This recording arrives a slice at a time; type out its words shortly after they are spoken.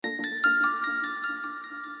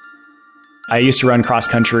I used to run cross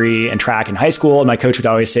country and track in high school, and my coach would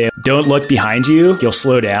always say, don't look behind you, you'll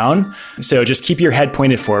slow down. So just keep your head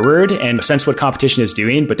pointed forward and sense what competition is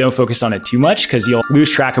doing, but don't focus on it too much because you'll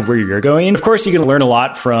lose track of where you're going. Of course, you can learn a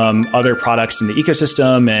lot from other products in the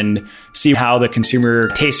ecosystem and see how the consumer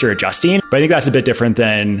tastes are adjusting. But I think that's a bit different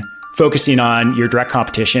than focusing on your direct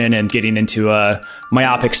competition and getting into a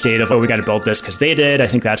myopic state of, oh, we got to build this because they did. I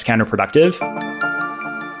think that's counterproductive.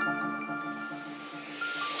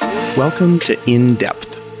 Welcome to In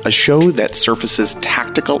Depth, a show that surfaces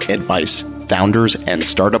tactical advice founders and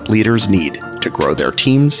startup leaders need to grow their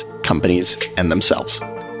teams, companies, and themselves.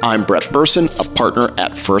 I'm Brett Burson, a partner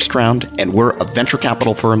at First Round, and we're a venture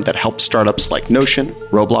capital firm that helps startups like Notion,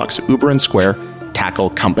 Roblox, Uber, and Square tackle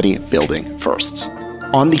company building firsts.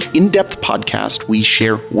 On the In-Depth podcast, we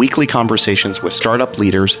share weekly conversations with startup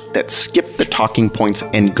leaders that skip the talking points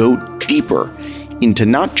and go deeper into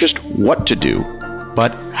not just what to do,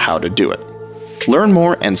 but how to do it. Learn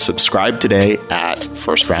more and subscribe today at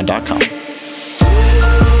firstround.com.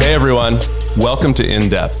 Hey everyone, welcome to In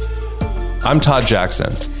Depth. I'm Todd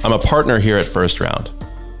Jackson. I'm a partner here at First Round,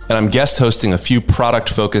 and I'm guest hosting a few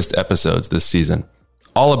product-focused episodes this season,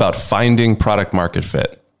 all about finding product market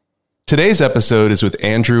fit. Today's episode is with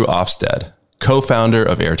Andrew Ofsted, co-founder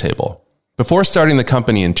of Airtable. Before starting the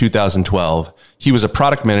company in 2012, he was a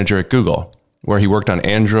product manager at Google, where he worked on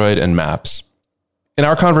Android and Maps. In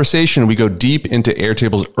our conversation, we go deep into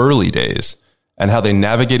Airtable's early days and how they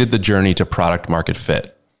navigated the journey to product market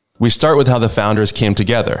fit. We start with how the founders came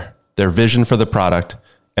together, their vision for the product,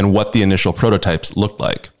 and what the initial prototypes looked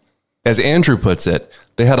like. As Andrew puts it,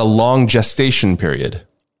 they had a long gestation period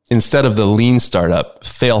instead of the lean startup,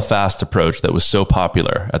 fail-fast approach that was so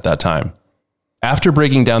popular at that time. After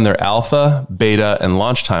breaking down their alpha, beta, and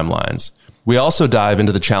launch timelines, we also dive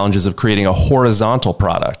into the challenges of creating a horizontal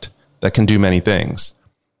product that can do many things,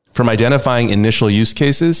 from identifying initial use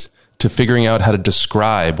cases to figuring out how to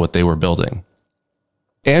describe what they were building.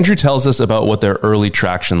 Andrew tells us about what their early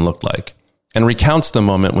traction looked like and recounts the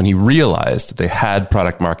moment when he realized they had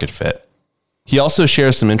product market fit. He also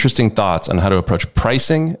shares some interesting thoughts on how to approach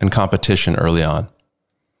pricing and competition early on.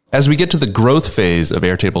 As we get to the growth phase of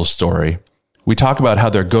Airtable's story, we talk about how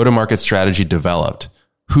their go-to-market strategy developed,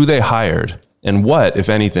 who they hired, and what, if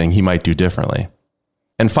anything, he might do differently.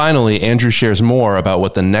 And finally, Andrew shares more about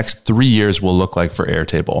what the next 3 years will look like for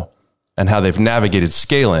Airtable and how they've navigated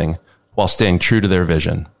scaling while staying true to their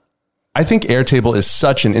vision. I think Airtable is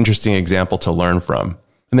such an interesting example to learn from,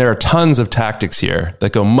 and there are tons of tactics here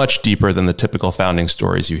that go much deeper than the typical founding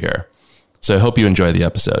stories you hear. So I hope you enjoy the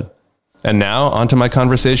episode. And now, on to my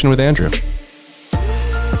conversation with Andrew.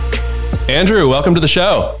 Andrew, welcome to the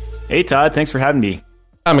show. Hey, Todd. Thanks for having me.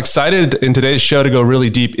 I'm excited in today's show to go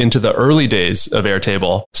really deep into the early days of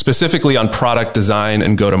Airtable, specifically on product design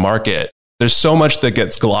and go-to-market. There's so much that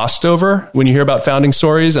gets glossed over when you hear about founding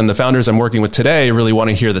stories, and the founders I'm working with today really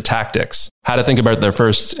want to hear the tactics, how to think about their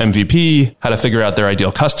first MVP, how to figure out their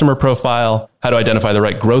ideal customer profile, how to identify the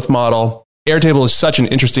right growth model. Airtable is such an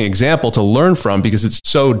interesting example to learn from because it's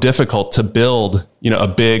so difficult to build, a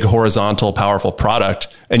big horizontal, powerful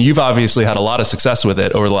product. And you've obviously had a lot of success with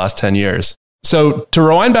it over the last 10 years. So to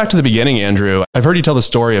rewind back to the beginning, Andrew, I've heard you tell the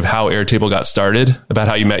story of how Airtable got started, about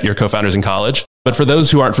how you met your co-founders in college. But for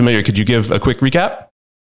those who aren't familiar, could you give a quick recap?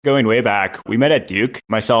 Going way back, we met at Duke.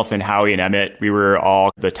 Myself and Howie and Emmett, we were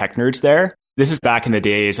all the tech nerds there. This is back in the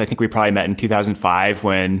days, I think we probably met in 2005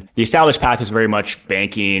 when the established path was very much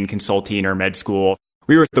banking, consulting, or med school.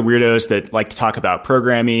 We were the weirdos that like to talk about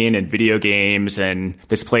programming and video games and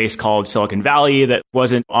this place called Silicon Valley that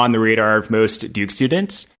wasn't on the radar of most Duke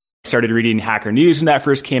students. Started reading Hacker News when that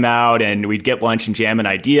first came out, and we'd get lunch and jam on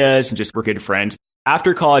ideas and just were good friends.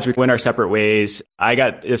 After college, we went our separate ways. I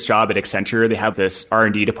got this job at Accenture. They have this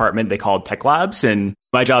R&D department they called Tech Labs, and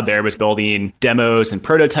my job there was building demos and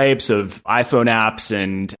prototypes of iPhone apps,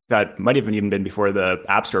 and that might have even been before the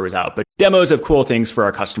App Store was out, but demos of cool things for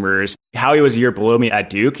our customers. Howie was a year below me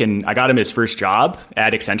at Duke, and I got him his first job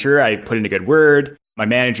at Accenture. I put in a good word. My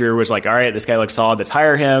manager was like, all right, this guy looks solid, let's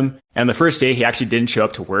hire him. And the first day, he actually didn't show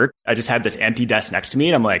up to work. I just had this empty desk next to me.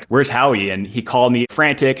 And I'm like, where's Howie? And he called me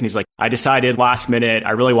frantic. And he's like, I decided last minute,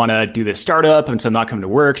 I really want to do this startup. And so I'm not coming to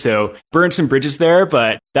work. So burned some bridges there.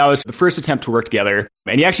 But that was the first attempt to work together.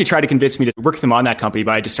 And he actually tried to convince me to work with him on that company.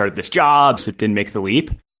 But I just started this job, so it didn't make the leap.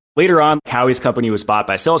 Later on, Howie's company was bought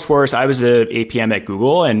by Salesforce. I was an APM at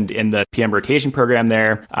Google, and in the PM rotation program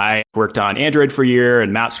there, I worked on Android for a year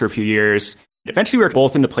and Maps for a few years. Eventually, we were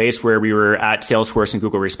both in a place where we were at Salesforce and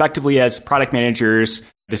Google respectively as product managers,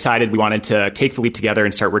 decided we wanted to take the leap together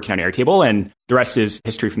and start working on Airtable. And the rest is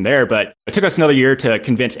history from there. But it took us another year to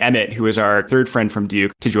convince Emmett, who was our third friend from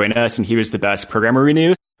Duke, to join us. And he was the best programmer we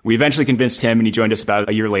knew. We eventually convinced him and he joined us about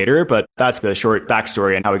a year later. But that's the short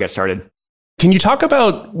backstory on how we got started. Can you talk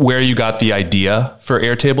about where you got the idea for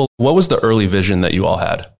Airtable? What was the early vision that you all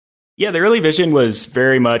had? Yeah, the early vision was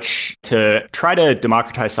very much to try to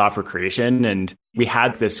democratize software creation. And we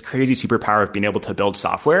had this crazy superpower of being able to build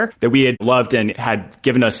software that we had loved and had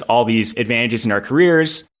given us all these advantages in our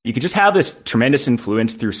careers. You can just have this tremendous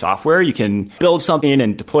influence through software. You can build something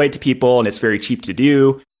and deploy it to people, and it's very cheap to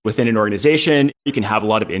do. Within an organization, you can have a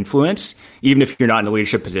lot of influence, even if you're not in a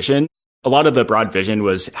leadership position. A lot of the broad vision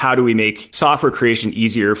was how do we make software creation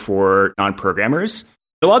easier for non-programmers?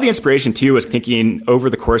 A lot of the inspiration, too, was thinking over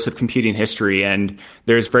the course of computing history. And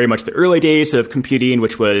there's very much the early days of computing,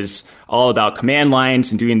 which was all about command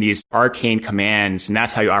lines and doing these arcane commands. And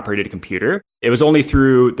that's how you operated a computer. It was only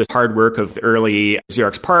through the hard work of the early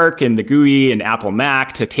Xerox PARC and the GUI and Apple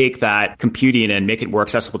Mac to take that computing and make it more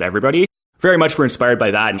accessible to everybody. Very much we're inspired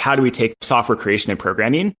by that. And how do we take software creation and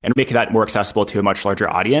programming and make that more accessible to a much larger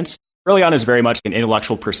audience? Early on is very much an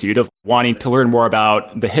intellectual pursuit of wanting to learn more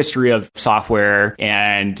about the history of software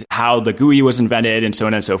and how the GUI was invented and so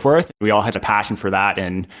on and so forth. We all had a passion for that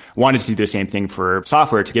and wanted to do the same thing for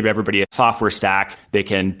software to give everybody a software stack they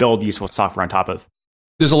can build useful software on top of.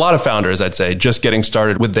 There's a lot of founders, I'd say, just getting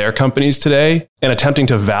started with their companies today and attempting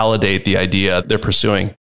to validate the idea they're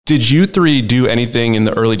pursuing. Did you three do anything in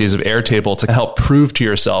the early days of Airtable to help prove to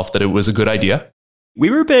yourself that it was a good idea? We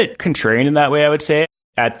were a bit contrarian in that way, I would say.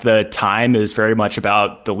 At the time, it was very much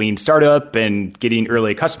about the lean startup and getting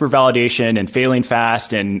early customer validation and failing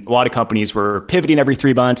fast. And a lot of companies were pivoting every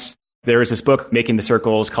 3 months. There was this book, Making the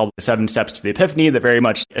Circles, called The 7 Steps to the Epiphany, that very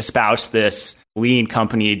much espoused this lean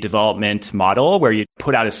company development model where you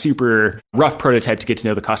put out a super rough prototype to get to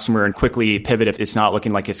know the customer and quickly pivot if it's not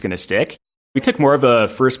looking like it's going to stick. We took more of a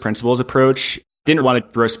first principles approach. Didn't want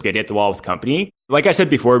to throw spaghetti at the wall with the company. Like I said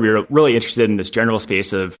before, we were really interested in this general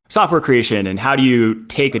space of software creation and how do you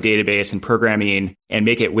take a database and programming and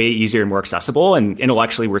make it way easier and more accessible. And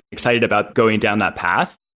intellectually, we're excited about going down that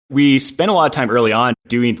path. We spent a lot of time early on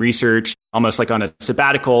doing research, almost like on a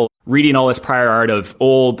sabbatical, reading all this prior art of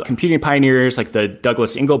old computing pioneers like the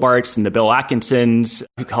Douglas Englebarts and the Bill Atkinsons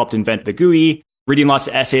who helped invent the GUI. Reading lots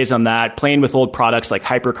of essays on that, playing with old products like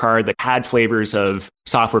HyperCard that had flavors of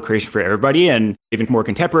software creation for everybody, and even more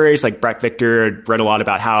contemporaries like Bret Victor read a lot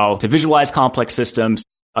about how to visualize complex systems,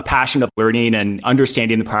 a passion of learning and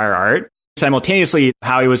understanding the prior art. Simultaneously,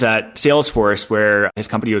 Howie was at Salesforce, where his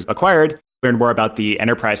company was acquired, learned more about the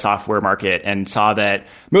enterprise software market and saw that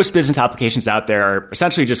most business applications out there are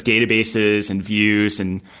essentially just databases and views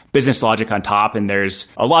and business logic on top, and there's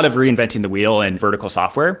a lot of reinventing the wheel in vertical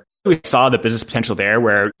software. We saw the business potential there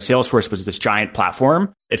where Salesforce was this giant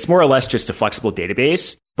platform. It's more or less just a flexible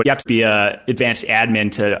database, but you have to be an advanced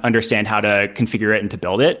admin to understand how to configure it and to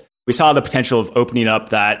build it. We saw the potential of opening up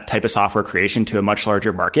that type of software creation to a much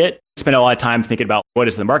larger market. Spent a lot of time thinking about what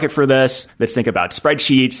is the market for this. Let's think about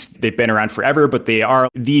spreadsheets. They've been around forever, but they are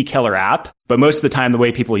the killer app. But most of the time, the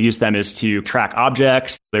way people use them is to track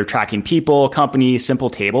objects. They're tracking people, companies,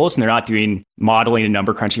 simple tables, and they're not doing modeling and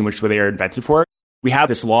number crunching, which they are invented for. We have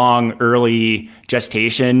this long early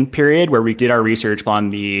gestation period where we did our research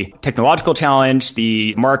on the technological challenge,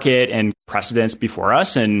 the market and precedents before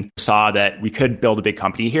us, and saw that we could build a big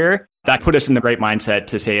company here. That put us in the right mindset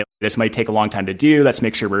to say, this might take a long time to do. Let's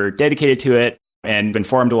make sure we're dedicated to it, and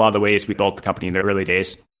informed a lot of the ways we built the company in the early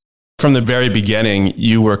days. From the very beginning,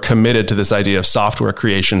 you were committed to this idea of software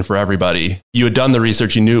creation for everybody. You had done the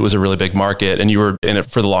research, you knew it was a really big market, and you were in it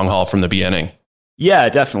for the long haul from the beginning. Yeah,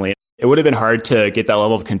 definitely. It would have been hard to get that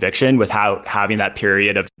level of conviction without having that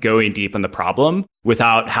period of going deep on the problem,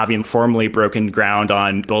 without having formally broken ground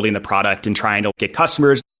on building the product and trying to get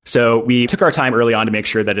customers. So we took our time early on to make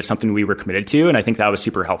sure that it's something we were committed to. And I think that was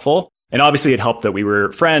super helpful. And obviously it helped that we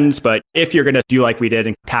were friends. But if you're going to do like we did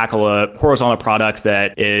and tackle a horizontal product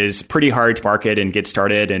that is pretty hard to market and get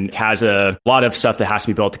started and has a lot of stuff that has to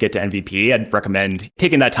be built to get to MVP, I'd recommend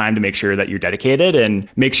taking that time to make sure that you're dedicated and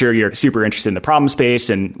make sure you're super interested in the problem space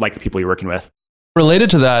and like the people you're working with. Related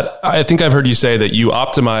to that, I think I've heard you say that you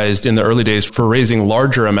optimized in the early days for raising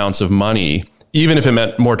larger amounts of money, even if it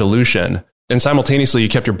meant more dilution. And simultaneously, you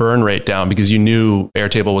kept your burn rate down because you knew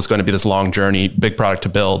Airtable was going to be this long journey, big product to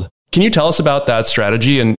build. Can you tell us about that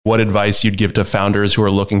strategy and what advice you'd give to founders who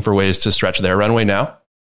are looking for ways to stretch their runway now?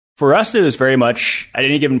 For us, it was very much at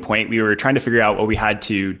any given point, we were trying to figure out what we had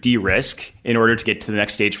to de-risk in order to get to the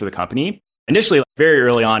next stage for the company. Initially, very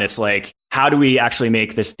early on, it's like, how do we actually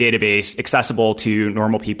make this database accessible to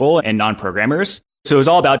normal people and non-programmers? So it was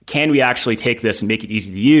all about, can we actually take this and make it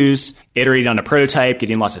easy to use, iterate on a prototype,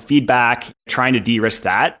 getting lots of feedback, trying to de-risk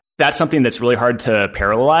that. That's something that's really hard to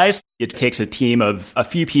parallelize. It takes a team of a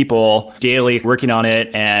few people daily working on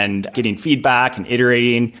it and getting feedback and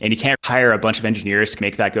iterating, and you can't hire a bunch of engineers to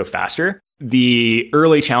make that go faster. The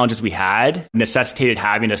early challenges we had necessitated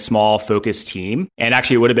having a small focused team. And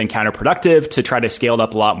actually, it would have been counterproductive to try to scale it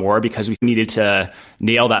up a lot more because we needed to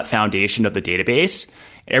nail that foundation of the database.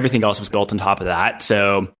 Everything else was built on top of that.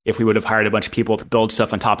 So if we would have hired a bunch of people to build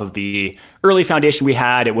stuff on top of the early foundation we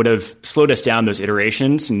had, it would have slowed us down those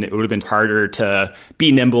iterations, and it would have been harder to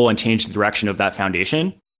be nimble and change the direction of that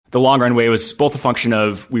foundation. The long runway was both a function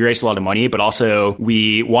of we raised a lot of money, but also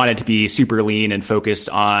we wanted to be super lean and focused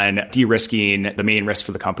on de-risking the main risk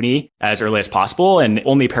for the company as early as possible, and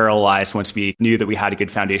only parallelized once we knew that we had a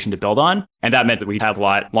good foundation to build on. And that meant that we'd have a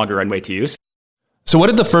lot longer runway to use. So what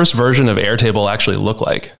did the first version of Airtable actually look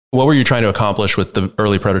like? What were you trying to accomplish with the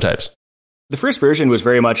early prototypes? The first version was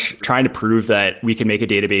very much trying to prove that we can make a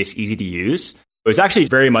database easy to use. It was actually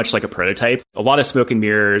very much like a prototype. A lot of smoke and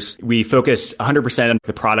mirrors. We focused 100% on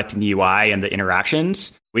the product and the UI and the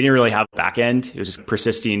interactions. We didn't really have a backend. It was just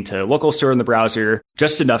persisting to local store in the browser,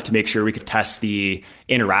 just enough to make sure we could test the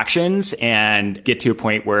interactions and get to a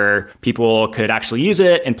point where people could actually use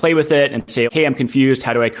it and play with it and say, hey, I'm confused.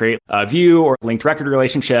 How do I create a view or linked record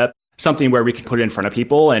relationship? Something where we could put it in front of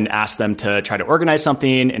people and ask them to try to organize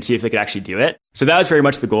something and see if they could actually do it. So that was very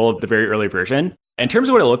much the goal of the very early version. In terms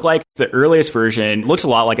of what it looked like, the earliest version looked a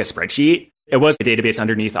lot like a spreadsheet. It was a database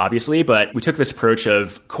underneath, obviously, but we took this approach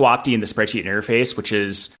of co-opting the spreadsheet interface, which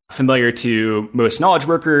is familiar to most knowledge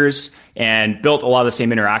workers, and built a lot of the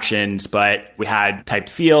same interactions, but we had typed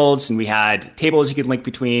fields and we had tables you could link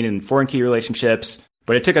between and foreign key relationships.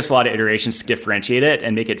 But it took us a lot of iterations to differentiate it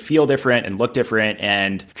and make it feel different and look different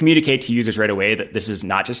and communicate to users right away that this is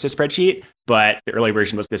not just a spreadsheet, but the early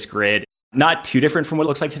version was this grid. Not too different from what it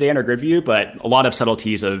looks like today in our grid view, but a lot of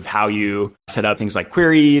subtleties of how you set up things like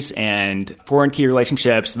queries and foreign key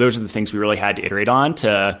relationships. Those are the things we really had to iterate on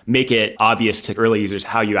to make it obvious to early users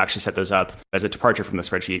how you actually set those up as a departure from the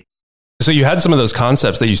spreadsheet. So you had some of those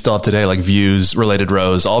concepts that you still have today, like views, related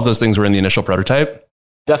rows, all of those things were in the initial prototype?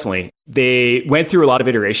 Definitely. They went through a lot of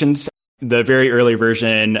iterations. The very early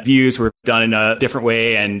version, views were done in a different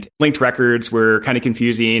way and linked records were kind of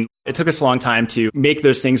confusing. It took us a long time to make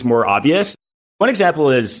those things more obvious. One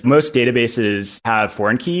example is most databases have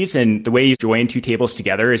foreign keys, and the way you join two tables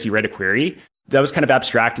together is you write a query. That was kind of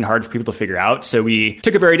abstract and hard for people to figure out. So we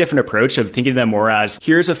took a very different approach of thinking of them more as,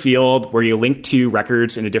 here's a field where you link two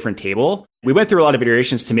records in a different table. We went through a lot of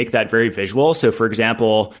iterations to make that very visual. So for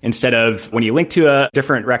example, instead of when you link to a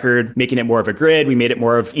different record, making it more of a grid, we made it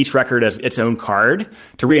more of each record as its own card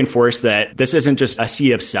to reinforce that this isn't just a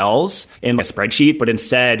sea of cells in a spreadsheet, but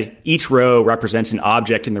instead each row represents an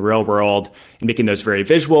object in the real world, and making those very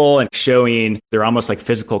visual and showing they're almost like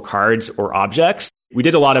physical cards or objects. We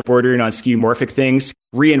did a lot of bordering on skeuomorphic things,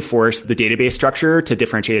 reinforced the database structure to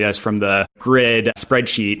differentiate us from the grid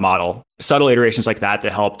spreadsheet model. Subtle iterations like that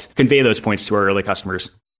helped convey those points to our early customers.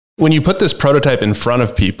 When you put this prototype in front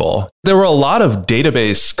of people, there were a lot of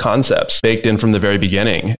database concepts baked in from the very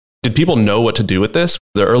beginning. Did people know what to do with this?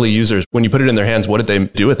 The early users, when you put it in their hands, what did they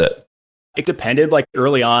do with it? It depended. Like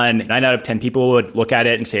early on, 9 out of 10 people would look at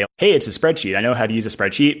it and say, hey, it's a spreadsheet. I know how to use a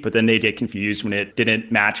spreadsheet, but then they get confused when it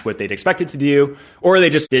didn't match what they'd expected to do, or they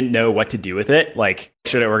just didn't know what to do with it. Like,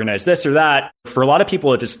 should I organize this or that? For a lot of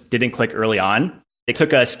people, it just didn't click early on. It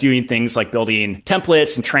took us doing things like building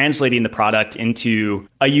templates and translating the product into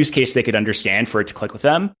a use case they could understand for it to click with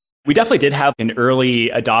them. We definitely did have an early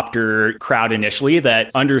adopter crowd initially that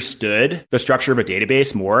understood the structure of a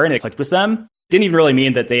database more, and it clicked with them. Didn't even really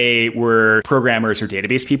mean that they were programmers or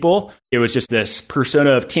database people. It was just this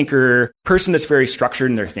persona of tinker, person that's very structured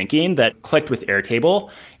in their thinking that clicked with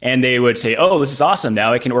Airtable. And they would say, oh, this is awesome.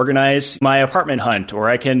 Now I can organize my apartment hunt, or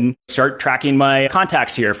I can start tracking my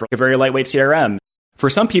contacts here for a very lightweight CRM. For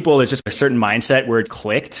some people, it's just a certain mindset where it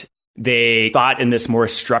clicked. They thought in this more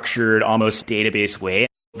structured, almost database way.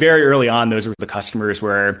 Very early on, those were the customers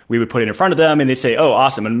where we would put it in front of them and they'd say, oh,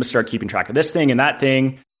 awesome, I'm going to start keeping track of this thing and that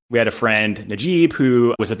thing. We had a friend, Najib,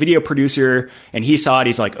 who was a video producer, and he saw it.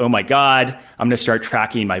 He's like, oh my God, I'm going to start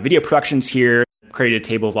tracking my video productions here. Created a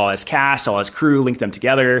table of all his cast, all his crew, linked them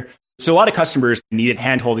together. So a lot of customers needed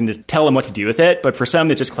hand-holding to tell them what to do with it. But for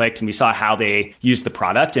some, it just clicked, and we saw how they used the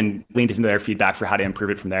product and leaned into their feedback for how to improve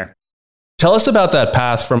it from there. Tell us about that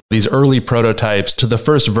path from these early prototypes to the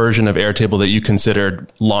first version of Airtable that you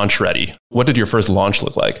considered launch ready. What did your first launch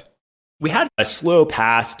look like? We had a slow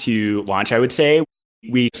path to launch, I would say.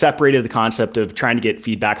 We separated the concept of trying to get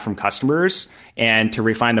feedback from customers and to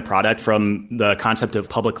refine the product from the concept of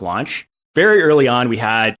public launch. Very early on, we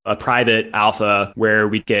had a private alpha where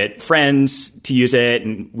we'd get friends to use it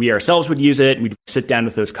and we ourselves would use it. And we'd sit down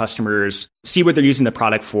with those customers, see what they're using the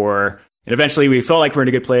product for. And eventually we felt like we're in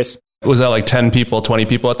a good place. Was that like 10 people, 20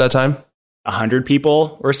 people at that time? 100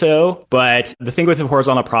 people or so. But the thing with the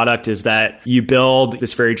horizontal product is that you build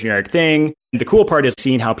this very generic thing. The cool part is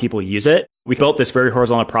seeing how people use it. We built this very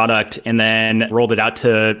horizontal product and then rolled it out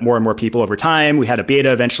to more and more people over time. We had a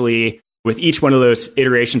beta eventually. With each one of those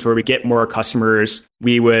iterations where we get more customers,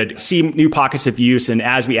 we would see new pockets of use. And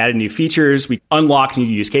as we added new features, we unlock new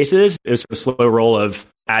use cases. It was a slow roll of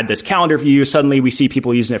add this calendar view. Suddenly we see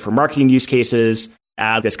people using it for marketing use cases,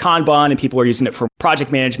 add this Kanban, and people are using it for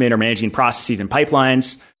project management or managing processes and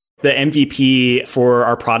pipelines. The MVP for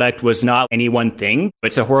our product was not any one thing.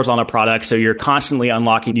 It's a horizontal product. So you're constantly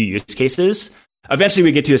unlocking new use cases. Eventually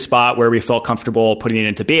we get to a spot where we felt comfortable putting it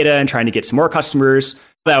into beta and trying to get some more customers.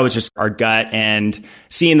 That was just our gut, and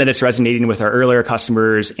seeing that it's resonating with our earlier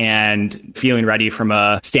customers and feeling ready from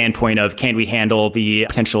a standpoint of can we handle the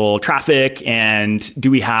potential traffic and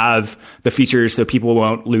do we have the features so people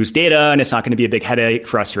won't lose data and it's not going to be a big headache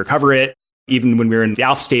for us to recover it. Even when we were in the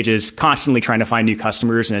alpha stages, constantly trying to find new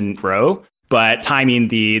customers and grow. But timing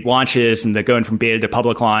the launches and the going from beta to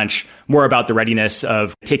public launch, more about the readiness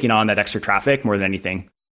of taking on that extra traffic more than anything.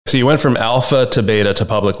 So you went from alpha to beta to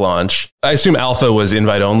public launch. I assume alpha was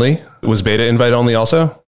invite only. Was beta invite only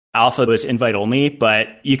also? Alpha was invite only, but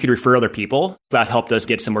you could refer other people. That helped us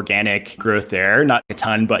get some organic growth there. Not a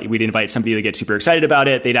ton, but we'd invite somebody to get super excited about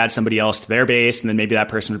it. They'd add somebody else to their base, and then maybe that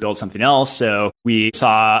person would build something else. So we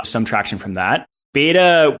saw some traction from that.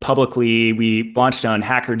 Beta publicly, we launched on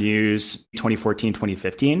Hacker News 2014,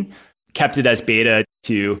 2015. Kept it as beta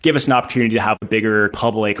to give us an opportunity to have a bigger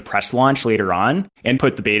public press launch later on and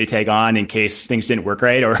put the beta tag on in case things didn't work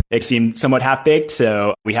right or it seemed somewhat half-baked.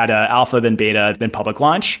 So we had an alpha, then beta, then public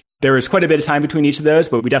launch. There was quite a bit of time between each of those,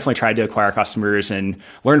 but we definitely tried to acquire customers and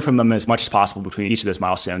learn from them as much as possible between each of those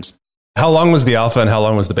milestones. How long was the alpha and how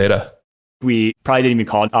long was the beta? We probably didn't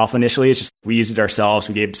even call it alpha initially. It's just we used it ourselves.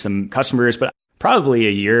 We gave it to some customers, but probably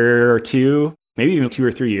a year or two, maybe even 2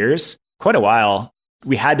 or 3 years, quite a while.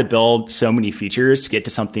 We had to build so many features to get to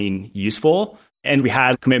something useful. And we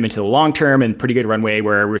had commitment to the long term and pretty good runway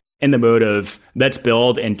where we're in the mode of let's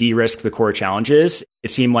build and de-risk the core challenges. It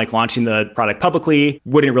seemed like launching the product publicly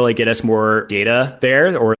wouldn't really get us more data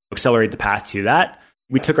there or accelerate the path to that.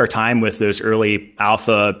 We took our time with those early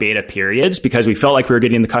alpha beta periods because we felt like we were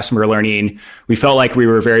getting the customer learning. We felt like we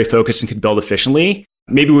were very focused and could build efficiently.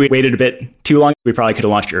 Maybe we waited a bit too long. We probably could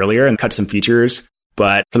have launched earlier and cut some features.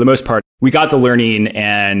 But for the most part, we got the learning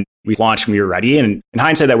and we launched when we were ready. And in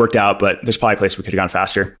hindsight, that worked out, but there's probably a place we could have gone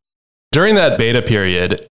faster. During that beta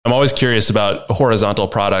period, I'm always curious about horizontal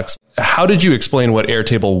products. How did you explain what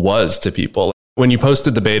Airtable was to people? When you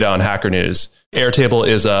posted the beta on Hacker News, Airtable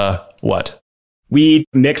is a what? We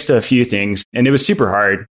mixed a few things and it was super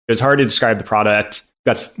hard. It was hard to describe the product.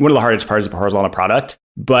 That's one of the hardest parts of a horizontal product.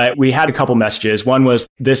 But we had a couple messages. One was,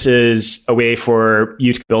 this is a way for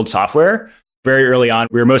you to build software. Very early on,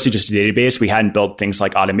 we were mostly just a database. We hadn't built things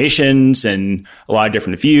like automations and a lot of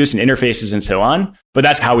different views and interfaces and so on. But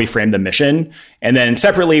that's how we framed the mission. And then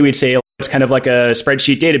separately, we'd say it's kind of like a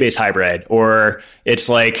spreadsheet database hybrid, or it's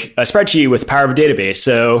like a spreadsheet with the power of a database.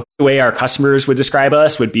 So the way our customers would describe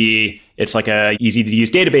us would be, it's like a easy to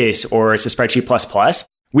use database, or it's a spreadsheet plus plus.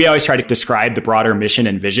 We always try to describe the broader mission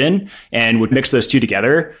and vision and would mix those two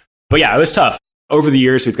together. But yeah, it was tough. Over the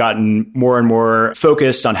years, we've gotten more and more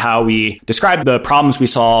focused on how we describe the problems we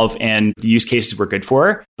solve and the use cases we're good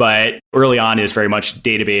for. But early on is very much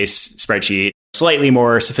database, spreadsheet, slightly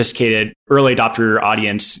more sophisticated early adopter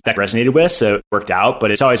audience that resonated with. So it worked out,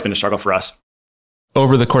 but it's always been a struggle for us.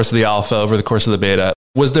 Over the course of the alpha, over the course of the beta,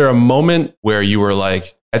 was there a moment where you were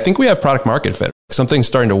like, I think we have product market fit. Something's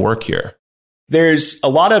starting to work here? There's a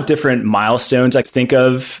lot of different milestones I think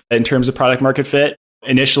of in terms of product market fit.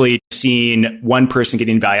 Initially, seeing one person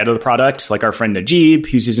getting value out of the product, like our friend Najib,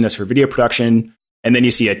 who's using us for video production. And then you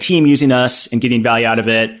see a team using us and getting value out of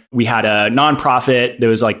it. We had a nonprofit. There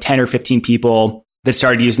was like 10 or 15 people that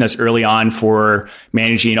started using us early on for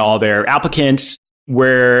managing all their applicants.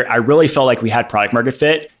 Where I really felt like we had product market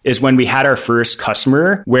fit is when we had our first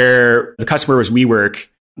customer, where the customer was WeWork.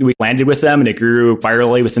 We landed with them and it grew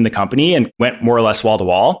virally within the company and went more or less wall to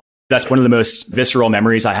wall. That's one of the most visceral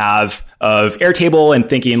memories I have of Airtable and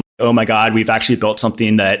thinking, oh my God, we've actually built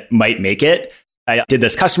something that might make it. I did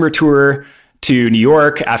this customer tour to New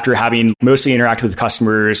York after having mostly interacted with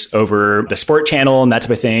customers over the sport channel and that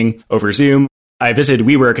type of thing over Zoom. I visited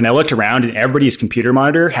WeWork and I looked around and everybody's computer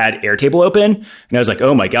monitor had Airtable open. And I was like,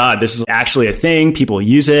 oh my God, this is actually a thing. People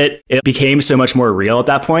use it. It became so much more real at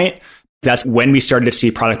that point. That's when we started to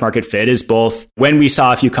see product market fit, is both when we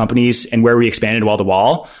saw a few companies and where we expanded wall to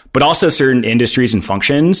wall, but also certain industries and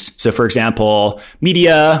functions. So for example,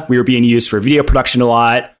 media, we were being used for video production a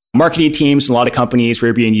lot. Marketing teams, and a lot of companies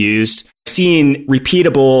were being used. Seeing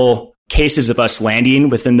repeatable cases of us landing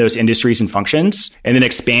within those industries and functions and then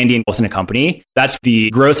expanding within a company. That's the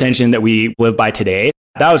growth engine that we live by today.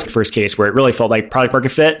 That was the first case where it really felt like product market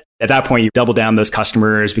fit. At that point, you double down those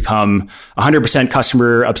customers, become 100%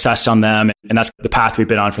 customer obsessed on them. And that's the path we've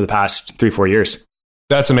been on for the past 3-4 years.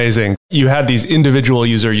 That's amazing. You had these individual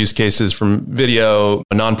user use cases from video,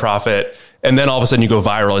 a nonprofit, and then all of a sudden you go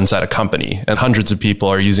viral inside a company and hundreds of people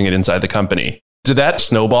are using it inside the company. Did that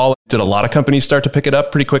snowball? Did a lot of companies start to pick it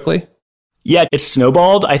up pretty quickly? Yeah, it's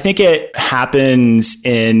snowballed. I think it happens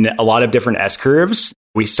in a lot of different S curves.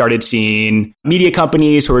 We started seeing media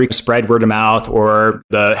companies where we spread word of mouth, or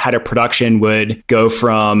the head of production would go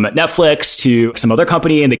from Netflix to some other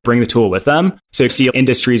company and they bring the tool with them. So you see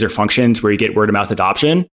industries or functions where you get word of mouth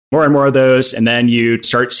adoption, more and more of those. And then you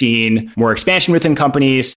start seeing more expansion within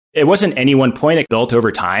companies. It wasn't any one point, it built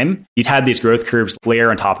over time. You'd had these growth curves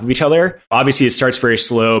layer on top of each other. Obviously, it starts very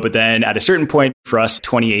slow, but then at a certain point for us,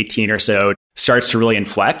 2018 or so, starts to really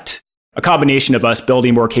inflect. A combination of us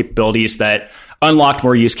building more capabilities that unlocked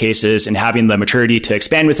more use cases and having the maturity to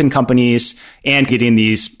expand within companies and getting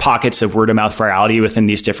these pockets of word of mouth virality within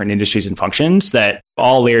these different industries and functions that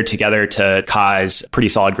all layered together to cause pretty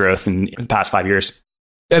solid growth in the past 5 years.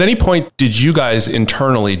 At any point, did you guys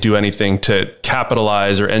internally do anything to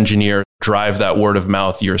capitalize or engineer, drive that word of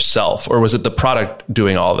mouth yourself? Or was it the product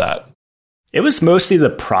doing all that? It was mostly the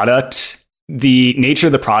product. The nature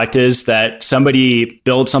of the product is that somebody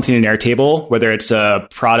builds something in Airtable, whether it's a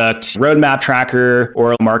product roadmap tracker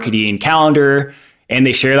or a marketing calendar, and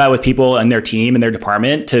they share that with people in their team and their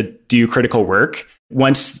department to do critical work.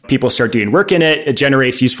 Once people start doing work in it, it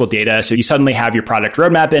generates useful data. So you suddenly have your product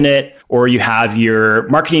roadmap in it, or you have your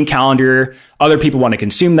marketing calendar. Other people want to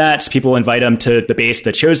consume that. So people invite them to the base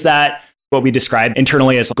that shows that. What we describe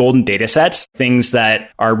internally as golden data sets, things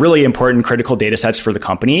that are really important, critical data sets for the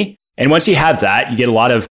company. And once you have that, you get a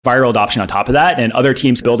lot of viral adoption on top of that, and other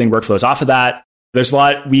teams building workflows off of that. There's a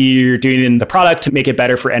lot we're doing in the product to make it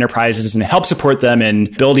better for enterprises and help support them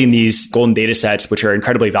in building these golden data sets, which are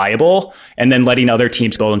incredibly valuable, and then letting other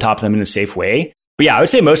teams build on top of them in a safe way. But yeah, I would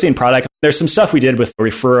say mostly in product. There's some stuff we did with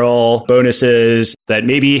referral bonuses that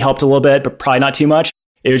maybe helped a little bit, but probably not too much.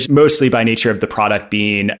 It was mostly by nature of the product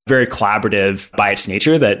being very collaborative by its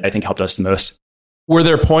nature that I think helped us the most. Were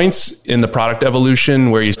there points in the product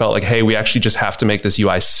evolution where you felt like, hey, we actually just have to make this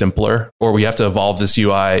UI simpler, or we have to evolve this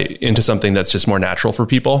UI into something that's just more natural for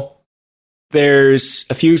people? There's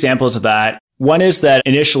a few examples of that. One is that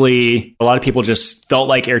initially, a lot of people just felt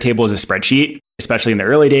like Airtable was a spreadsheet, especially in the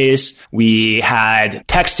early days. We had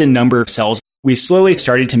text and number of cells. We slowly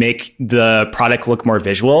started to make the product look more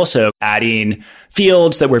visual. So adding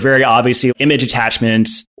fields that were very obviously image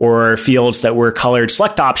attachments or fields that were colored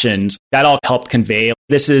select options, that all helped convey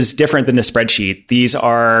this is different than a spreadsheet. These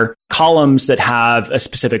are columns that have a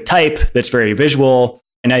specific type that's very visual.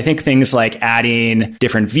 And I think things like adding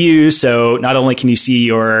different views. So not only can you see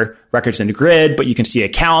your records in a grid, but you can see a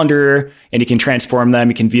calendar and you can transform them.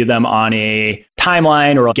 You can view them on a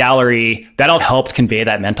timeline or a gallery. That all helped convey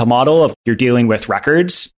that mental model of you're dealing with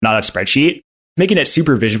records, not a spreadsheet. Making it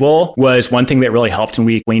super visual was one thing that really helped and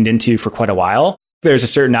we leaned into for quite a while. There's a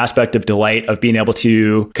certain aspect of delight of being able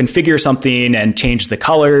to configure something and change the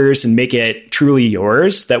colors and make it truly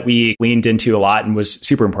yours that we leaned into a lot and was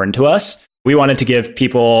super important to us. We wanted to give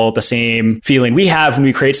people the same feeling we have when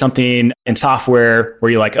we create something in software where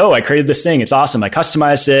you're like, oh, I created this thing. It's awesome. I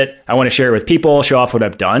customized it. I want to share it with people, show off what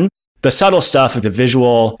I've done. The subtle stuff of the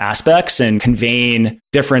visual aspects and conveying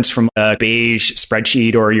difference from a beige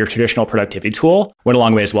spreadsheet or your traditional productivity tool went a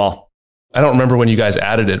long way as well. I don't remember when you guys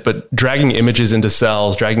added it, but dragging images into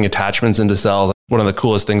cells, dragging attachments into cells, one of the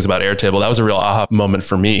coolest things about Airtable, that was a real aha moment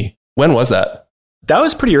for me. When was that? That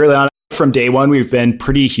was pretty early on. From day one, we've been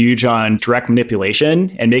pretty huge on direct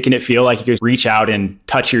manipulation and making it feel like you could reach out and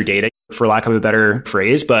touch your data, for lack of a better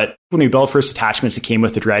phrase. But when we built first attachments, it came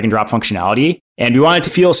with the drag and drop functionality. And we wanted to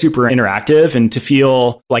feel super interactive and to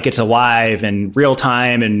feel like it's alive and real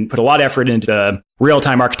time and put a lot of effort into the real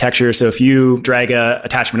time architecture. So if you drag a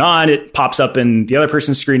attachment on, it pops up in the other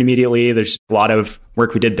person's screen immediately. There's a lot of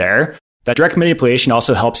work we did there. That direct manipulation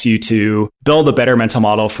also helps you to build a better mental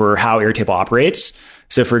model for how Airtable operates.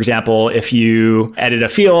 So for example, if you edit a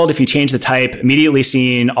field, if you change the type, immediately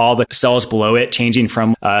seeing all the cells below it changing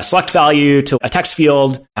from a select value to a text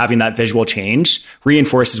field, having that visual change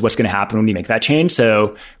reinforces what's going to happen when you make that change.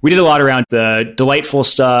 So we did a lot around the delightful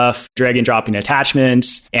stuff, drag and dropping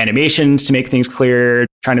attachments, animations to make things clear,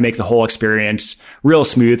 trying to make the whole experience real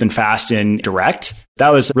smooth and fast and direct. That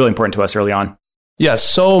was really important to us early on. Yeah,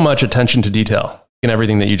 so much attention to detail in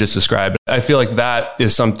everything that you just described. I feel like that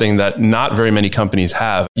is something that not very many companies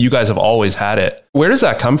have. You guys have always had it. Where does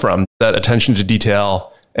that come from? That attention to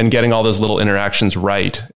detail and getting all those little interactions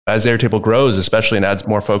right. As Airtable grows, especially and adds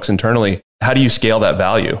more folks internally, how do you scale that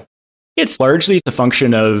value? It's largely the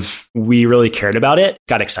function of we really cared about it,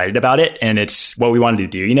 got excited about it, and it's what we wanted to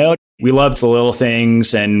do, We loved the little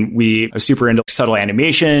things and we were super into subtle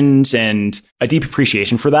animations and a deep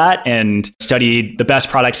appreciation for that and studied the best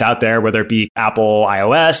products out there, whether it be Apple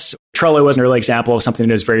iOS. Trello was an early example of something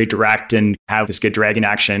that was very direct and had this good dragging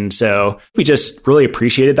action. So we just really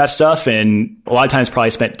appreciated that stuff and a lot of times probably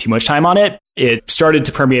spent too much time on it. It started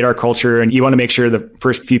to permeate our culture and you want to make sure the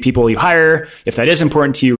first few people you hire, if that is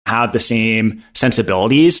important to you, have the same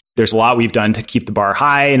sensibilities. There's a lot we've done to keep the bar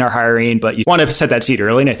high in our hiring, but you want to set that seat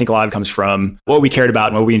early. And I think a lot of it comes from what we cared about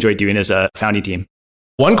and what we enjoyed doing as a founding team.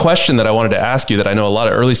 One question that I wanted to ask you that I know a lot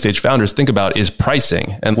of early stage founders think about is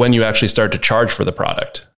pricing and when you actually start to charge for the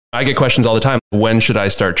product. I get questions all the time. When should I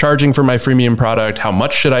start charging for my freemium product? How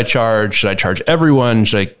much should I charge? Should I charge everyone?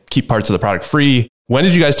 Should I keep parts of the product free? When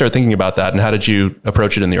did you guys start thinking about that and how did you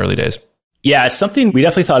approach it in the early days? Yeah, it's something we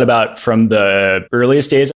definitely thought about from the earliest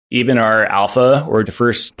days. Even our alpha or the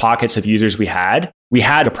first pockets of users we had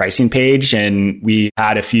a pricing page and we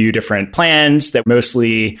had a few different plans that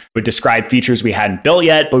mostly would describe features we hadn't built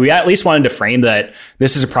yet, but we at least wanted to frame that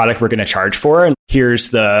this is a product we're going to charge for. And here's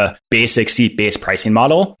the basic seat-based pricing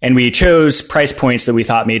model. And we chose price points that we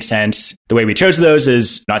thought made sense. The way we chose those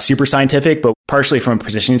is not super scientific, but partially from a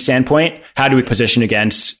positioning standpoint. How do we position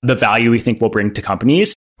against the value we think we'll bring to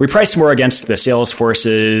companies? We priced more against the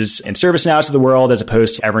Salesforces and ServiceNows of the world as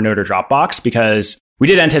opposed to Evernote or Dropbox because we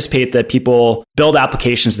did anticipate that people build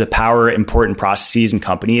applications that power important processes and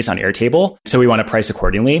companies on Airtable. So we want to price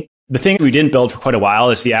accordingly. The thing we didn't build for quite a while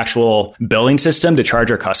is the actual billing system to charge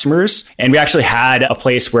our customers. And we actually had a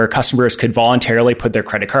place where customers could voluntarily put their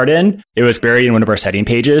credit card in. It was buried in one of our setting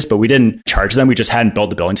pages, but we didn't charge them. We just hadn't built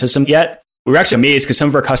the billing system yet. We were actually amazed because some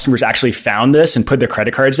of our customers actually found this and put their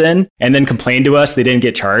credit cards in and then complained to us they didn't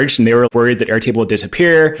get charged and they were worried that Airtable would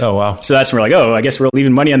disappear. Oh, wow. So that's when we're like, I guess we're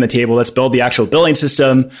leaving money on the table. Let's build the actual billing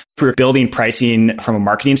system. We're building pricing from a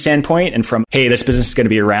marketing standpoint and from, hey, this business is going to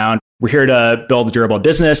be around. We're here to build a durable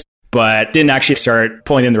business, but didn't actually start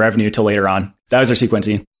pulling in the revenue till later on. That was our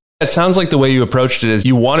sequencing. It sounds like the way you approached it is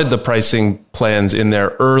you wanted the pricing plans in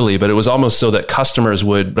there early, but it was almost so that customers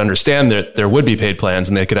would understand that there would be paid plans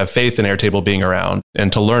and they could have faith in Airtable being around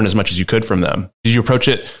and to learn as much as you could from them. Did you approach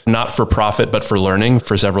it not for profit, but for learning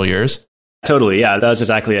for several years? Totally. Yeah, that was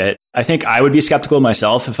exactly it. I think I would be skeptical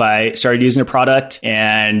myself if I started using a product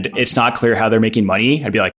and it's not clear how they're making money.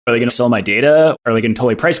 I'd be like, are they going to sell my data? Are they going to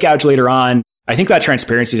totally price gouge later on? I think that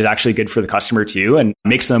transparency is actually good for the customer too and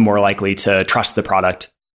makes them more likely to trust the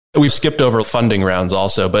product. We've skipped over funding rounds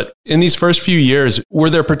also, but in these first few years, were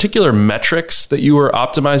there particular metrics that you were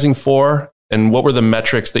optimizing for? And what were the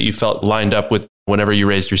metrics that you felt lined up with whenever you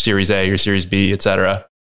raised your Series A, your Series B, et cetera?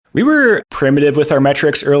 We were primitive with our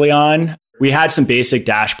metrics early on. We had some basic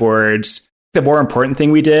dashboards. The more important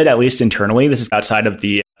thing we did, at least internally, this is outside of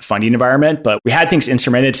the funding environment, but we had things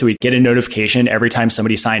instrumented so we'd get a notification every time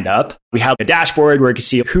somebody signed up. We had a dashboard where we could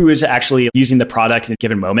see who is actually using the product in a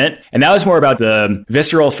given moment. And that was more about the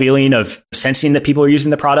visceral feeling of sensing that people are using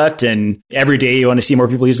the product. And every day you want to see more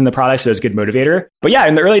people using the product. So it's a good motivator. But yeah,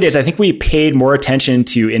 in the early days, I think we paid more attention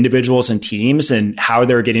to individuals and teams and how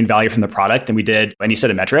they were getting value from the product than we did any set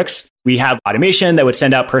of metrics. We have automation that would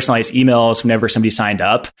send out personalized emails whenever somebody signed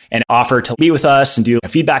up and offer to meet with us and do a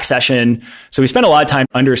feedback session. So we spent a lot of time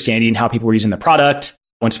understanding how people were using the product.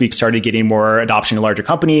 Once we started getting more adoption in larger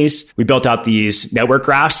companies, we built out these network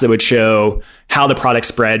graphs that would show how the product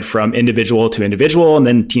spread from individual to individual and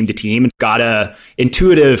then team to team. Got a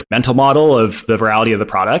intuitive mental model of the virality of the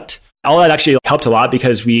product. All that actually helped a lot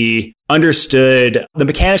because we understood the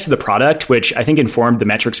mechanics of the product, which I think informed the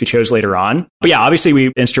metrics we chose later on. But yeah, obviously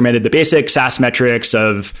we instrumented the basic SaaS metrics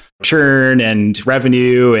of churn and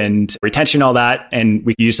revenue and retention, all that. And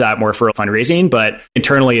we use that more for fundraising. But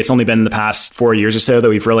internally, it's only been in the past 4 years or so that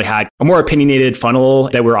we've really had a more opinionated funnel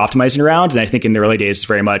that we're optimizing around. And I think in the early days, it's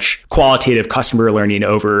very much qualitative customer learning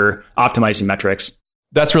over optimizing metrics.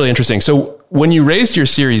 That's really interesting. So when you raised your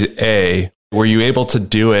Series A, were you able to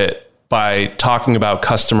do it by talking about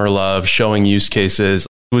customer love, showing use cases?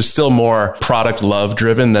 It was still more product love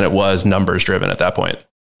driven than it was numbers driven at that point.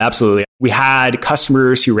 Absolutely. We had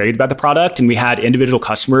customers who raved about the product, and we had individual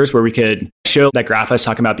customers where we could show that graph I was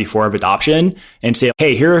talking about before of adoption and say,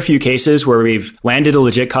 hey, here are a few cases where we've landed a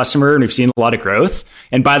legit customer and we've seen a lot of growth.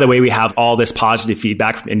 And by the way, we have all this positive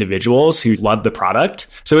feedback from individuals who love the product.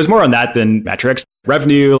 So it was more on that than metrics.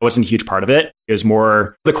 Revenue wasn't a huge part of it. It was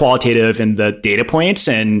more the qualitative and the data points.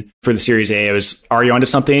 And for the Series A, it was, are you onto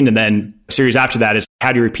something? And then the series after that is,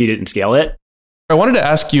 how do you repeat it and scale it? I wanted to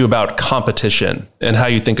ask you about competition and how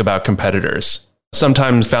you think about competitors.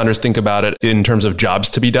 Sometimes founders think about it in terms of jobs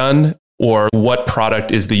to be done or what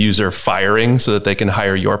product is the user firing so that they can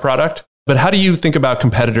hire your product. But how do you think about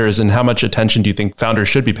competitors and how much attention do you think founders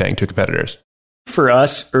should be paying to competitors? For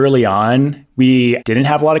us early on, we didn't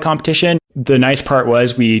have a lot of competition. The nice part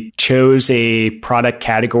was we chose a product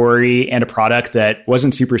category and a product that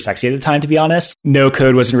wasn't super sexy at the time, to be honest. No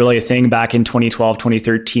code wasn't really a thing back in 2012,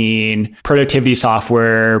 2013. Productivity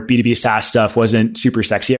software, B2B SaaS stuff wasn't super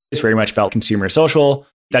sexy. It was very much about consumer social.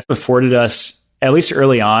 That afforded us, at least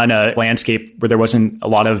early on, a landscape where there wasn't a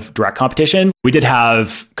lot of direct competition. We did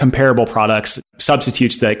have comparable products,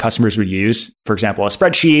 substitutes that customers would use. For example, a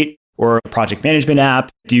spreadsheet or a project management app,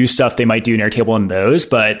 do stuff they might do in Airtable in those,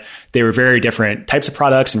 but they were very different types of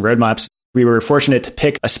products and roadmaps. We were fortunate to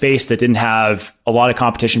pick a space that didn't have a lot of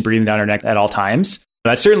competition breathing down our neck at all times.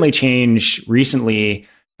 That certainly changed recently.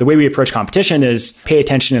 The way we approach competition is pay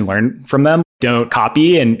attention and learn from them. Don't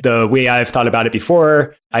copy. And the way I've thought about it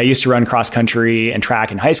before, I used to run cross country and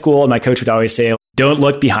track in high school. And my coach would always say, don't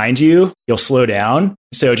look behind you. You'll slow down.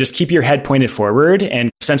 So just keep your head pointed forward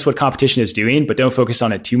and sense what competition is doing, but don't focus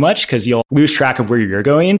on it too much because you'll lose track of where you're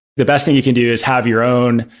going. The best thing you can do is have your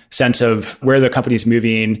own sense of where the company's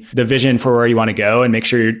moving, the vision for where you want to go, and make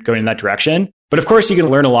sure you're going in that direction. But of course, you can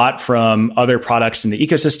learn a lot from other products in the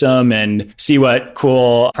ecosystem and see what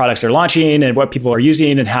cool products are launching and what people are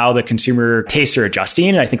using and how the consumer tastes are adjusting.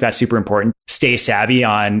 And I think that's super important. Stay savvy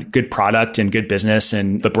on good product and good business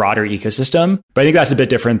and the broader ecosystem. But I think that's a bit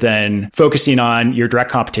different than focusing on your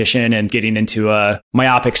direct competition and getting into a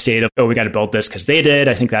myopic state of, oh, we got to build this because they did.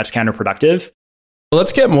 I think that's counterproductive.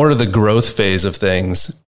 Let's get more to the growth phase of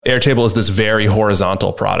things. Airtable is this very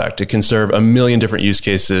horizontal product. It can serve a million different use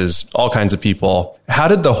cases, all kinds of people. How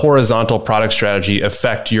did the horizontal product strategy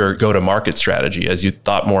affect your go-to-market strategy as you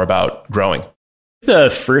thought more about growing? The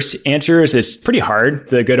first answer is it's pretty hard.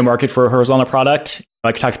 The go-to-market for a horizontal product,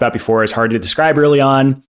 like I talked about before, is hard to describe early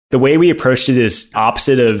on. The way we approached it is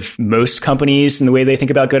opposite of most companies in the way they think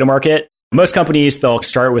about go-to-market. Most companies, they'll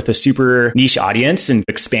start with a super niche audience and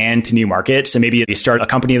expand to new markets. So maybe you start a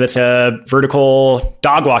company that's a vertical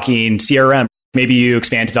dog walking CRM. Maybe you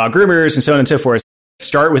expand to dog groomers and so on and so forth.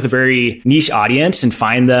 Start with a very niche audience and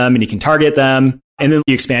find them and you can target them. And then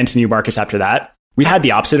you expand to new markets after that. We had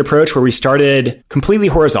the opposite approach where we started completely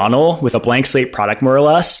horizontal with a blank slate product, more or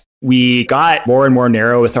less. We got more and more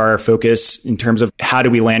narrow with our focus in terms of how do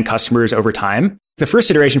we land customers over time. The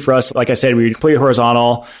first iteration for us, like I said, we were completely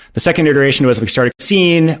horizontal. The second iteration was we started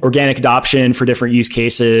seeing organic adoption for different use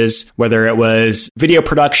cases, whether it was video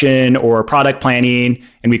production or product planning,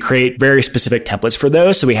 and we create very specific templates for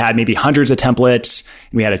those. So we had maybe hundreds of templates,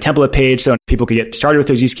 and we had a template page so people could get started with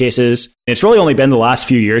those use cases. And it's really only been the last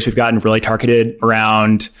few years we've gotten really targeted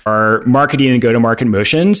around our marketing and go-to-market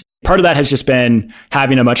motions. Part of that has just been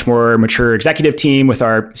having a much more mature executive team with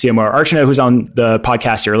our CMO, Archana, who's on the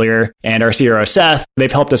podcast earlier, and our CRO, Seth.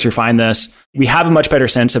 They've helped us refine this. We have a much better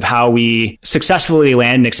sense of how we successfully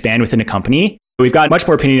land and expand within a company. We've got much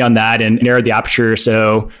more opinion on that and narrowed the aperture.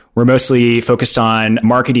 So we're mostly focused on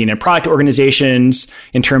marketing and product organizations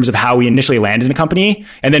in terms of how we initially land in a company.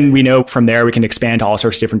 And then we know from there we can expand to all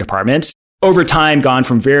sorts of different departments. Over time, gone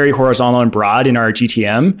from very horizontal and broad in our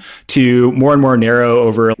GTM to more and more narrow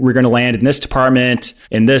over, we're going to land in this department,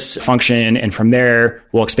 in this function, and from there,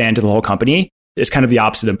 we'll expand to the whole company. It's kind of the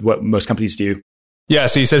opposite of what most companies do. Yeah,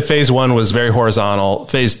 so you said phase one was very horizontal.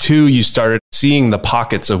 Phase two, you started seeing the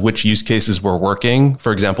pockets of which use cases were working,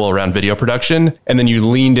 for example, around video production, and then you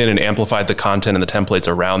leaned in and amplified the content and the templates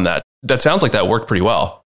around that. That sounds like that worked pretty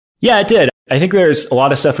well. Yeah, it did. I think there's a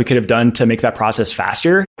lot of stuff we could have done to make that process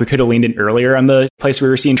faster. We could have leaned in earlier on the place we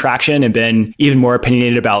were seeing traction and been even more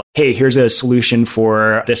opinionated about, hey, here's a solution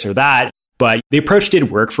for this or that. But the approach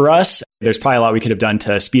did work for us. There's probably a lot we could have done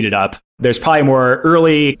to speed it up. There's probably more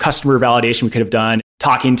early customer validation we could have done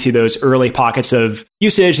talking to those early pockets of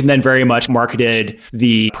usage and then very much marketed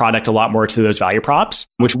the product a lot more to those value props,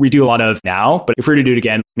 which we do a lot of now. But if we were to do it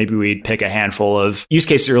again, maybe we'd pick a handful of use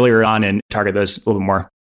cases earlier on and target those a little bit more.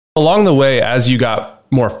 Along the way, as you got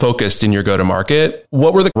more focused in your go-to-market,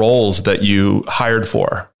 what were the roles that you hired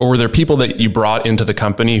for? Or were there people that you brought into the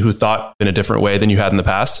company who thought in a different way than you had in the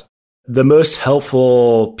past? The most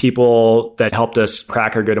helpful people that helped us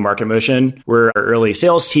crack our go-to-market motion were our early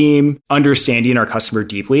sales team, understanding our customer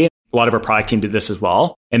deeply. A lot of our product team did this as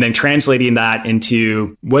well. And then translating that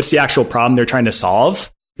into what's the actual problem they're trying to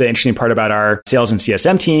solve. The interesting part about our sales and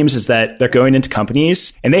CSM teams is that they're going into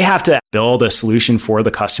companies and they have to build a solution for the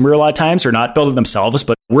customer a lot of times, or not build it themselves,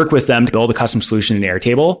 but work with them to build a custom solution in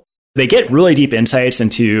Airtable. They get really deep insights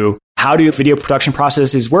into how do video production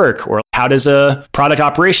processes work, or how does a product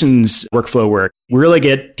operations workflow work? We really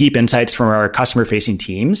get deep insights from our customer-facing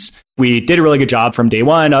teams. We did a really good job from day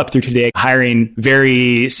one up through today, hiring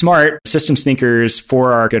very smart systems thinkers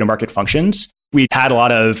for our go-to-market functions. We had a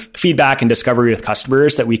lot of feedback and discovery with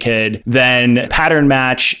customers that we could then pattern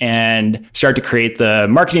match and start to create the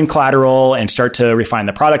marketing collateral and start to refine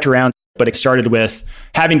the product around. But it started with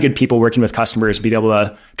having good people working with customers, being able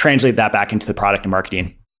to translate that back into the product and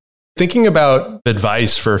marketing. Thinking about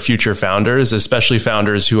advice for future founders, especially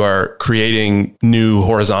founders who are creating new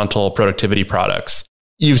horizontal productivity products.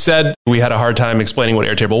 You've said we had a hard time explaining what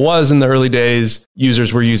Airtable was in the early days.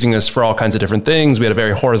 Users were using us for all kinds of different things. We had a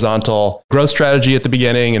very horizontal growth strategy at the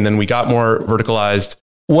beginning, and then we got more verticalized.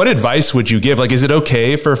 What advice would you give? Like, is it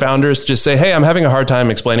okay for founders to just say, hey, I'm having a hard time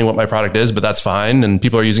explaining what my product is, but that's fine. And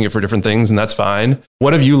people are using it for different things, and that's fine.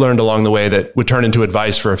 What have you learned along the way that would turn into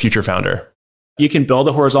advice for a future founder? You can build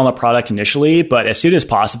a horizontal product initially, but as soon as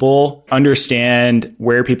possible, understand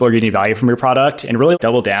where people are getting value from your product and really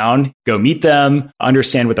double down, go meet them,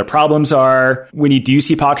 understand what their problems are. When you do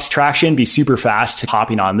see pockets of traction, be super fast to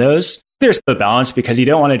hopping on those. There's a balance because you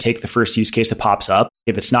don't want to take the first use case that pops up.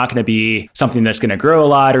 If it's not going to be something that's going to grow a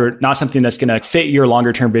lot or not something that's going to fit your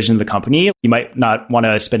longer term vision of the company, you might not want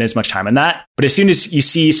to spend as much time on that. But as soon as you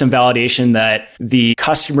see some validation that the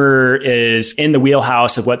customer is in the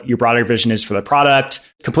wheelhouse of what your broader vision is for the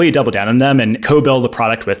product, completely double down on them and co-build the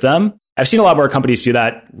product with them. I've seen a lot more companies do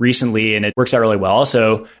that recently and it works out really well.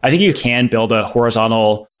 So I think you can build a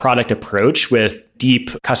horizontal product approach with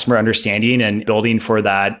deep customer understanding and building for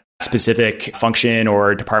that specific function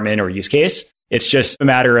or department or use case. It's just a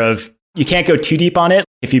matter of you can't go too deep on it.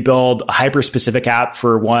 If you build a hyper-specific app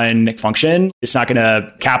for one function, it's not going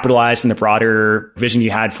to capitalize in the broader vision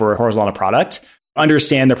you had for a horizontal product.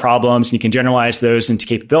 Understand the problems, and you can generalize those into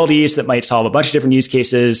capabilities that might solve a bunch of different use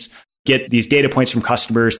cases, get these data points from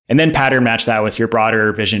customers, and then pattern match that with your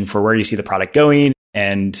broader vision for where you see the product going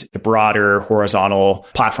and the broader horizontal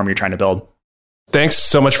platform you're trying to build. Thanks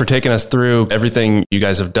so much for taking us through everything you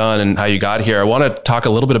guys have done and how you got here. I want to talk a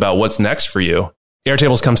little bit about what's next for you.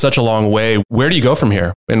 Airtable's come such a long way. Where do you go from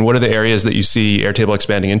here? And what are the areas that you see Airtable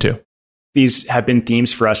expanding into? These have been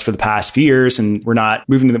themes for us for the past few years, and we're not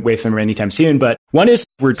moving away from them anytime soon. But one is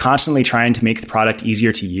we're constantly trying to make the product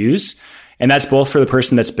easier to use. And that's both for the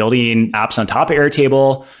person that's building apps on top of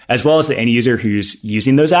Airtable, as well as the end user who's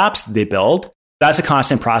using those apps that they build. That's a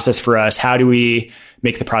constant process for us. How do we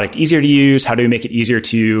make the product easier to use? How do we make it easier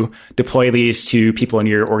to deploy these to people in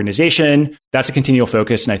your organization? That's a continual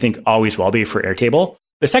focus, and I think always will be for Airtable.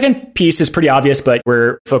 The second piece is pretty obvious, but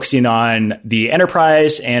we're focusing on the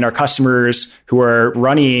enterprise and our customers who are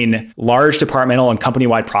running large departmental and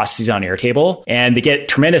company-wide processes on Airtable, and they get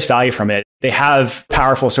tremendous value from it. They have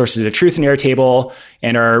powerful sources of truth in Airtable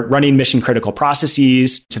and are running mission-critical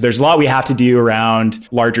processes. So there's a lot we have to do around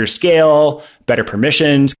larger scale, better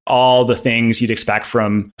permissions, all the things you'd expect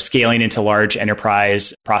from scaling into large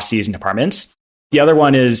enterprise processes and departments. The other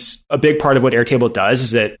one is a big part of what Airtable does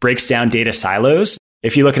is it breaks down data silos.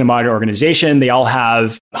 If you look at a modern organization, they all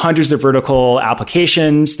have hundreds of vertical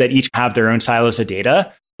applications that each have their own silos of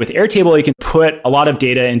data. With Airtable, you can put a lot of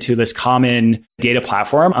data into this common data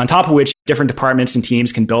platform, on top of which different departments and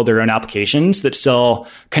teams can build their own applications that still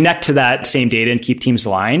connect to that same data and keep teams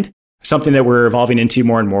aligned. Something that we're evolving into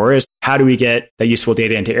more and more is how do we get that useful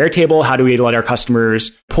data into Airtable? How do we let our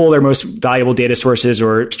customers pull their most valuable data sources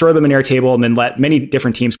or store them in Airtable and then let many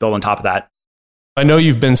different teams build on top of that? I know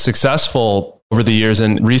you've been successful over the years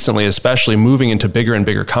and recently, especially moving into bigger and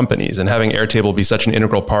bigger companies and having Airtable be such an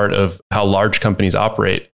integral part of how large companies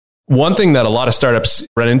operate. One thing that a lot of startups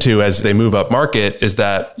run into as they move up market is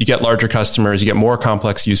that you get larger customers, you get more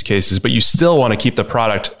complex use cases, but you still want to keep the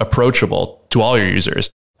product approachable to all your users.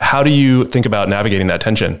 How do you think about navigating that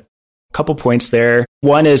tension? Couple points there.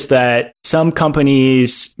 One is that some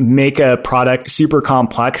companies make a product super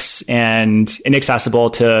complex and inaccessible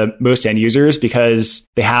to most end users because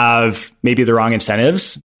they have maybe the wrong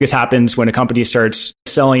incentives. This happens when a company starts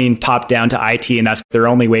selling top down to IT, and that's their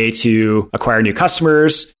only way to acquire new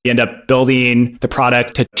customers. You end up building the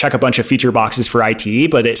product to check a bunch of feature boxes for IT,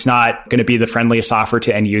 but it's not going to be the friendliest software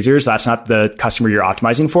to end users. That's not the customer you're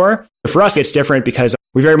optimizing for. For us, it's different because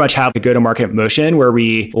we very much have the go-to-market motion where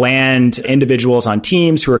we land individuals on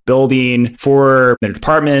teams who are building for their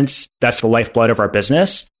departments. That's the lifeblood of our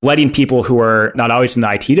business. Letting people who are not always in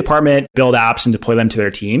the IT department build apps and deploy them to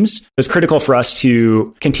their teams. It's critical for us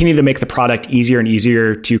to continue to make the product easier and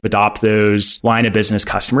easier to adopt those line of business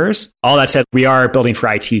customers. All that said, we are building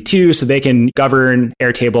for IT too, so they can govern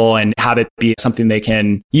Airtable and have it be something they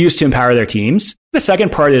can use to empower their teams. The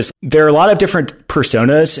second part is there are a lot of different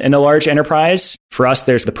personas in a large enterprise. For us,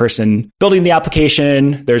 there's the person building the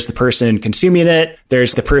application, there's the person consuming it,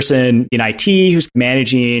 there's the person in IT who's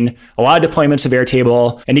managing a lot of deployments of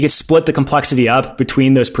Airtable, and you can split the complexity up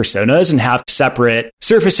between those personas and have separate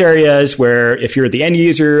surface areas where if you're the end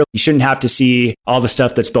user, you shouldn't have to see all the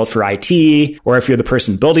stuff that's built for IT, or if you're the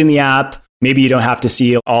person building the app, maybe you don't have to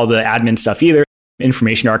see all the admin stuff either.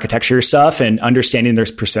 Information architecture stuff and understanding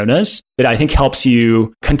those personas that I think helps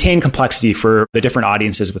you contain complexity for the different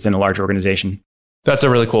audiences within a large organization. That's a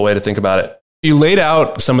really cool way to think about it. You laid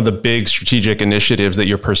out some of the big strategic initiatives that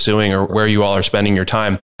you're pursuing or where you all are spending your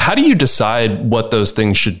time. How do you decide what those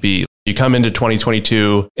things should be? You come into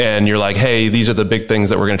 2022 and you're like, hey, these are the big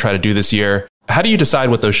things that we're going to try to do this year. How do you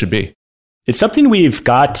decide what those should be? It's something we've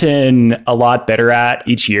gotten a lot better at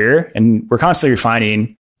each year, and we're constantly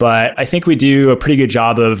refining. But I think we do a pretty good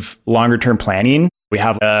job of longer term planning. We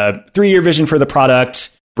have a 3-year vision for the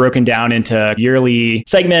product broken down into yearly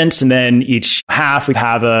segments. And then each half, we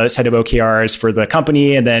have a set of OKRs for the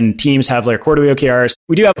company. And then teams have their quarterly OKRs.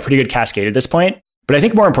 We do have a pretty good cascade at this point. But I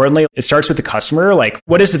think more importantly, it starts with the customer. Like,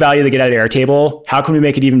 what is the value they get out of Airtable? How can we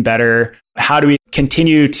make it even better? How do we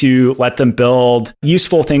continue to let them build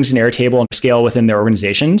useful things in Airtable and scale within their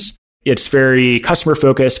organizations? It's very customer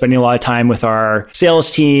focused, spending a lot of time with our sales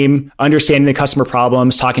team, understanding the customer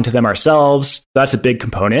problems, talking to them ourselves. That's a big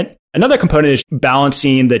component. Another component is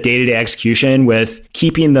balancing the day-to-day execution with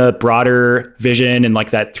keeping the broader vision and like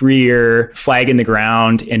that 3-year flag in the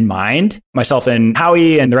ground in mind. Myself and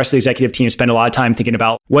Howie and the rest of the executive team spend a lot of time thinking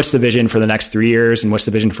about what's the vision for the next 3 years and what's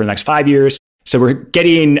the vision for the next 5 years. So we're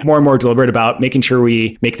getting more and more deliberate about making sure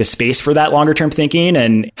we make the space for that longer term thinking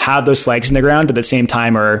and have those flags in the ground, but at the same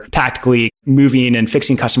time are tactically moving and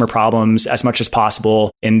fixing customer problems as much as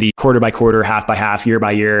possible in the quarter by quarter, half by half, year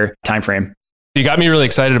by year timeframe. You got me really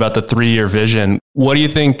excited about the 3-year vision. What do you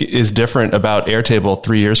think is different about Airtable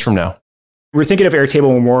 3 years from now? We're thinking of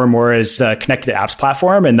Airtable more and more as a connected apps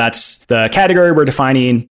platform, and that's the category we're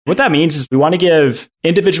defining. What that means is we want to give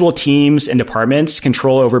individual teams and departments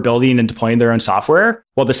control over building and deploying their own software,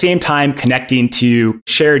 while at the same time connecting to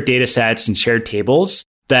shared data sets and shared tables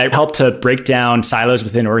that help to break down silos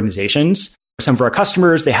within organizations. Some of our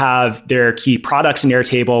customers, they have their key products in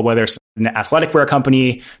Airtable, whether it's an athletic wear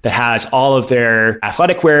company that has all of their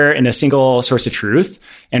athletic wear in a single source of truth.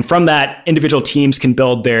 And from that, individual teams can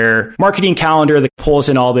build their marketing calendar that pulls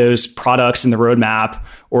in all those products in the roadmap,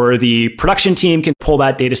 or the production team can pull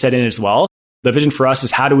that data set in as well. The vision for us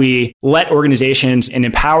is how do we let organizations and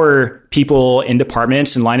empower people in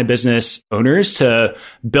departments and line of business owners to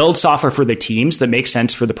build software for the teams that make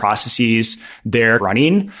sense for the processes they're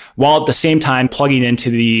running, while at the same time plugging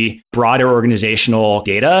into the broader organizational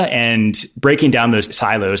data and breaking down those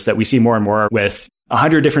silos that we see more and more with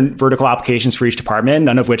 100 different vertical applications for each department,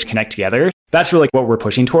 none of which connect together. That's really what we're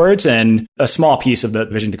pushing towards and a small piece of the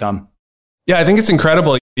vision to come. Yeah, I think it's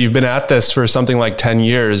incredible. You've been at this for something like 10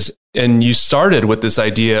 years, and you started with this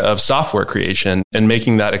idea of software creation and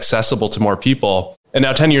making that accessible to more people. And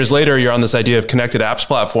now 10 years later, you're on this idea of connected apps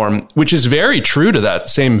platform, which is very true to that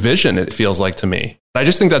same vision, it feels like to me. I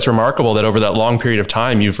just think that's remarkable that over that long period of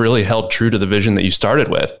time, you've really held true to the vision that you started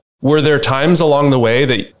with. Were there times along the way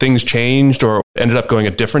that things changed or ended up going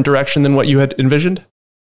a different direction than what you had envisioned?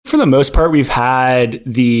 For the most part, we've had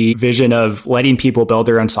the vision of letting people build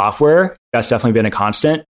their own software. That's definitely been a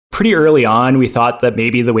constant. Pretty early on, we thought that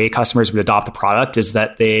maybe the way customers would adopt the product is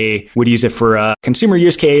that they would use it for a consumer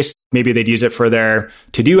use case. Maybe they'd use it for their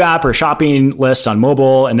to-do app or shopping list on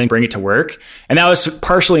mobile and then bring it to work. And that was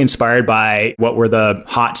partially inspired by what were the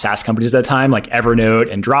hot SaaS companies at the time, like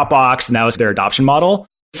Evernote and Dropbox, and that was their adoption model.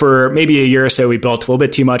 For maybe a year or so, we built a little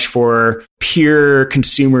bit too much for pure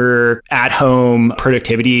consumer at-home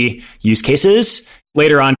productivity use cases.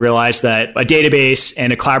 later on realized that a database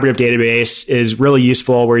and a collaborative database is really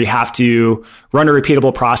useful where you have to run a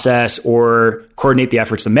repeatable process or coordinate the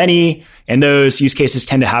efforts of many. And those use cases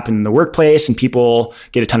tend to happen in the workplace and people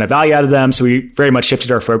get a ton of value out of them. So we very much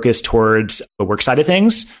shifted our focus towards the work side of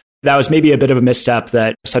things. That was maybe a bit of a misstep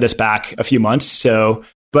that set us back a few months.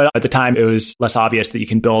 But at the time, it was less obvious that you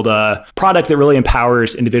can build a product that really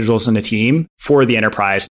empowers individuals in a team for the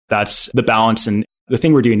enterprise. That's the balance. And the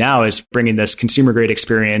thing we're doing now is bringing this consumer grade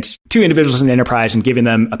experience to individuals in the enterprise and giving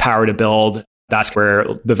them a power to build. That's where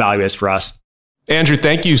the value is for us. Andrew,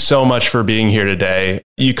 thank you so much for being here today.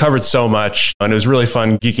 You covered so much, and it was really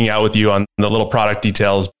fun geeking out with you on the little product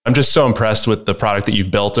details. I'm just so impressed with the product that you've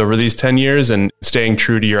built over these 10 years and staying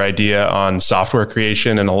true to your idea on software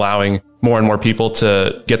creation and allowing more and more people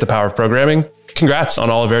to get the power of programming. Congrats on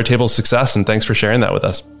all of Airtable's success, and thanks for sharing that with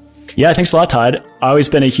us. Yeah, thanks a lot, Todd. I've always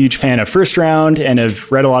been a huge fan of First Round and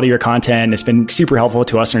have read a lot of your content. It's been super helpful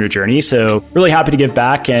to us in our journey. So really happy to give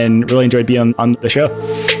back and really enjoyed being on the show.